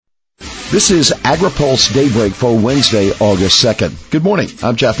This is AgriPulse Daybreak for Wednesday, August 2nd. Good morning.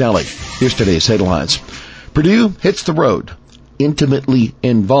 I'm Jeff Nally. Here's today's headlines. Purdue hits the road, intimately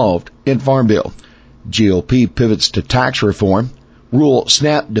involved in Farm Bill. GOP pivots to tax reform, rural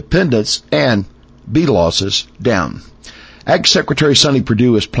SNAP dependence, and bee losses down. Ag Secretary Sonny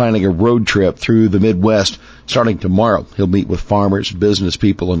Perdue is planning a road trip through the Midwest starting tomorrow. He'll meet with farmers, business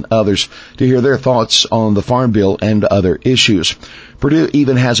people, and others to hear their thoughts on the Farm Bill and other issues. Perdue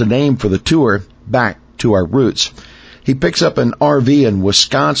even has a name for the tour, Back to Our Roots. He picks up an RV in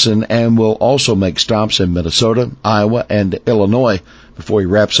Wisconsin and will also make stops in Minnesota, Iowa, and Illinois before he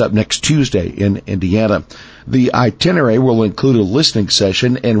wraps up next Tuesday in Indiana. The itinerary will include a listening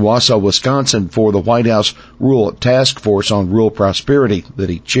session in Wausau, Wisconsin for the White House Rural Task Force on Rural Prosperity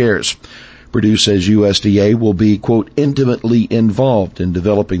that he chairs. Perdue says USDA will be, quote, intimately involved in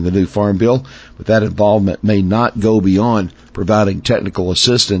developing the new Farm Bill, but that involvement may not go beyond providing technical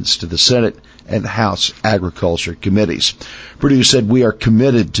assistance to the Senate and House Agriculture Committees. Perdue said, we are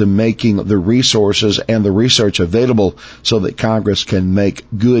committed to making the resources and the research available so that Congress can make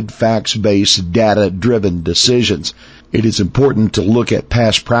good facts-based, data-driven decisions. It is important to look at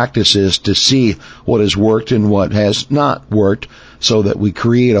past practices to see what has worked and what has not worked so that we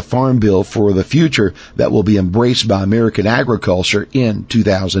create a farm bill for the future that will be embraced by American agriculture in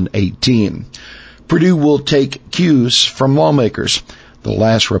 2018. Perdue will take cues from lawmakers. The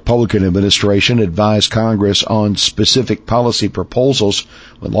last Republican administration advised Congress on specific policy proposals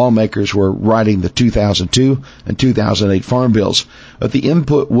when lawmakers were writing the 2002 and 2008 farm bills, but the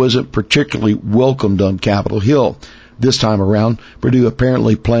input wasn't particularly welcomed on Capitol Hill. This time around, Perdue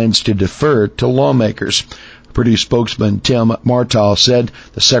apparently plans to defer to lawmakers. Purdue spokesman Tim Martell said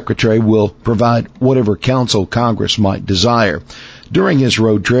the secretary will provide whatever counsel Congress might desire. During his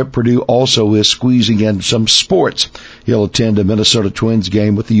road trip, Perdue also is squeezing in some sports. He'll attend a Minnesota Twins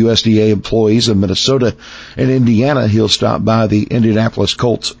game with the USDA employees in Minnesota. In Indiana, he'll stop by the Indianapolis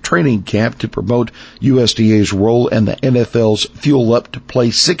Colts training camp to promote USDA's role in the NFL's Fuel Up to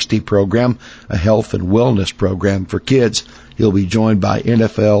Play 60 program, a health and wellness program for kids. He'll be joined by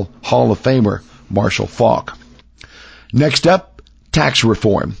NFL Hall of Famer Marshall Faulk. Next up, tax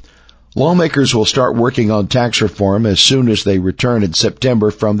reform. Lawmakers will start working on tax reform as soon as they return in September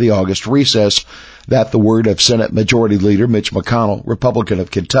from the August recess. That's the word of Senate Majority Leader Mitch McConnell, Republican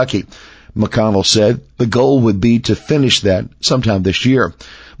of Kentucky. McConnell said the goal would be to finish that sometime this year.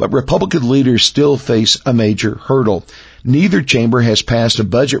 But Republican leaders still face a major hurdle. Neither chamber has passed a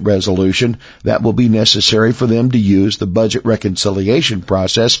budget resolution that will be necessary for them to use the budget reconciliation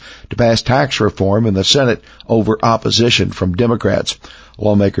process to pass tax reform in the Senate over opposition from Democrats.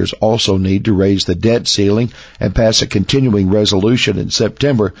 Lawmakers also need to raise the debt ceiling and pass a continuing resolution in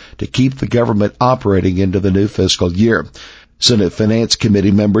September to keep the government operating into the new fiscal year. Senate Finance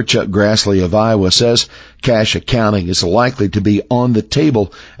Committee member Chuck Grassley of Iowa says cash accounting is likely to be on the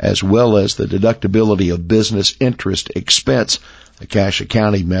table as well as the deductibility of business interest expense. The cash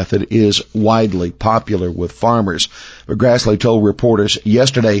accounting method is widely popular with farmers. But Grassley told reporters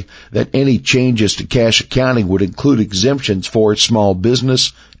yesterday that any changes to cash accounting would include exemptions for small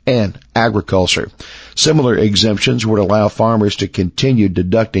business and agriculture. Similar exemptions would allow farmers to continue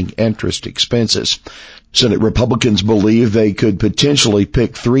deducting interest expenses. Senate Republicans believe they could potentially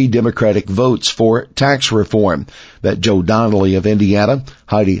pick 3 Democratic votes for tax reform. That Joe Donnelly of Indiana,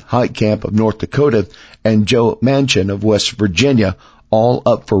 Heidi Heitkamp of North Dakota, and Joe Manchin of West Virginia, all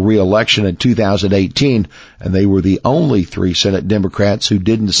up for re-election in 2018, and they were the only 3 Senate Democrats who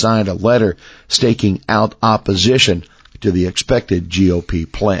didn't sign a letter staking out opposition to the expected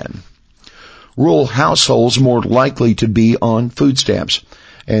GOP plan. Rural households more likely to be on food stamps.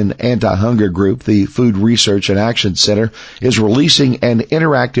 An anti-hunger group, the Food Research and Action Center, is releasing an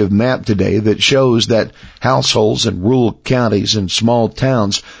interactive map today that shows that households in rural counties and small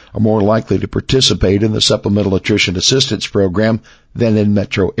towns are more likely to participate in the Supplemental Nutrition Assistance Program than in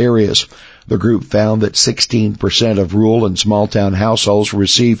metro areas. The group found that 16% of rural and small town households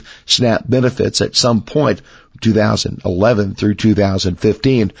receive SNAP benefits at some point from 2011 through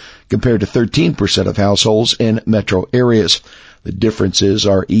 2015, compared to 13% of households in metro areas. The differences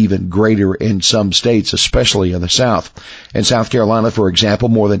are even greater in some states, especially in the South. In South Carolina, for example,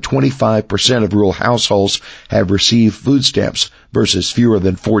 more than 25% of rural households have received food stamps versus fewer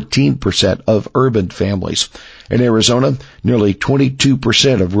than 14% of urban families. In Arizona, nearly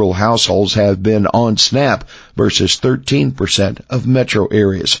 22% of rural households have been on SNAP versus 13% of metro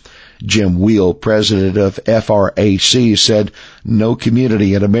areas. Jim Wheel, president of FRAC, said no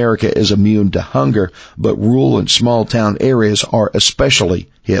community in America is immune to hunger, but rural and small town areas are especially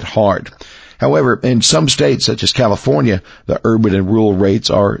hit hard. However, in some states, such as California, the urban and rural rates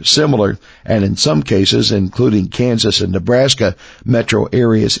are similar, and in some cases, including Kansas and Nebraska, metro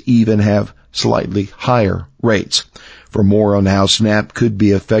areas even have slightly higher rates. For more on how SNAP could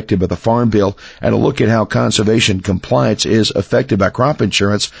be affected by the Farm Bill and a look at how conservation compliance is affected by crop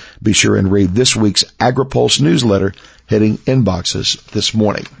insurance, be sure and read this week's AgriPulse newsletter hitting inboxes this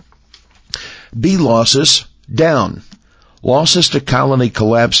morning. Bee losses down. Losses to colony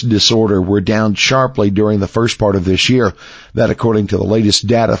collapse disorder were down sharply during the first part of this year. That according to the latest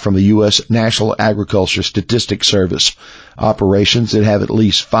data from the U.S. National Agriculture Statistics Service. Operations that have at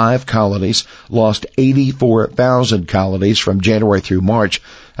least 5 colonies lost 84,000 colonies from January through March.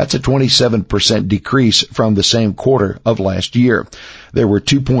 That's a 27% decrease from the same quarter of last year. There were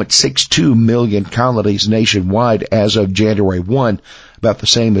 2.62 million colonies nationwide as of January 1, about the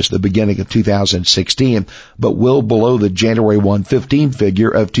same as the beginning of 2016, but well below the January 1/15 figure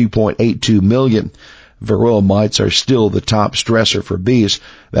of 2.82 million. Varroa mites are still the top stressor for bees,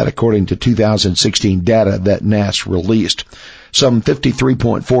 that according to 2016 data that NASS released. Some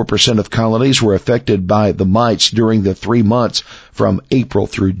 53.4% of colonies were affected by the mites during the 3 months from April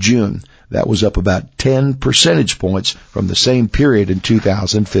through June. That was up about 10 percentage points from the same period in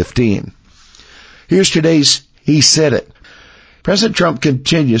 2015. Here's today's He Said It. President Trump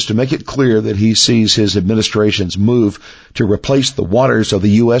continues to make it clear that he sees his administration's move to replace the waters of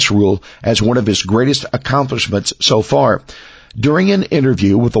the U.S. rule as one of his greatest accomplishments so far. During an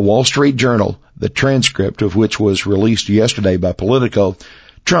interview with the Wall Street Journal, the transcript of which was released yesterday by Politico,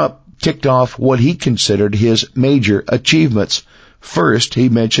 Trump ticked off what he considered his major achievements. First, he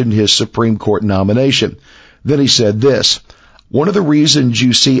mentioned his Supreme Court nomination. Then he said this: "One of the reasons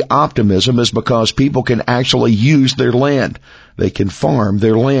you see optimism is because people can actually use their land. They can farm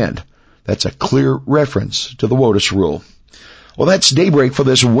their land." That's a clear reference to the WOTUS rule. Well, that's Daybreak for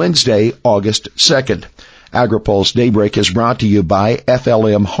this Wednesday, August 2nd. AgriPulse Daybreak is brought to you by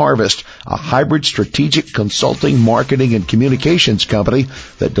FLM Harvest, a hybrid strategic consulting, marketing, and communications company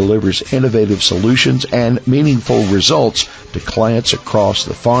that delivers innovative solutions and meaningful results to clients across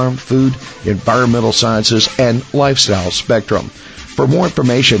the farm, food, environmental sciences, and lifestyle spectrum. For more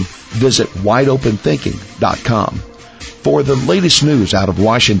information, visit wideopenthinking.com. For the latest news out of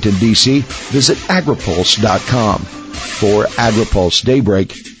Washington, D.C., visit agripulse.com. For AgriPulse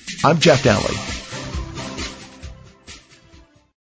Daybreak, I'm Jeff Dowley.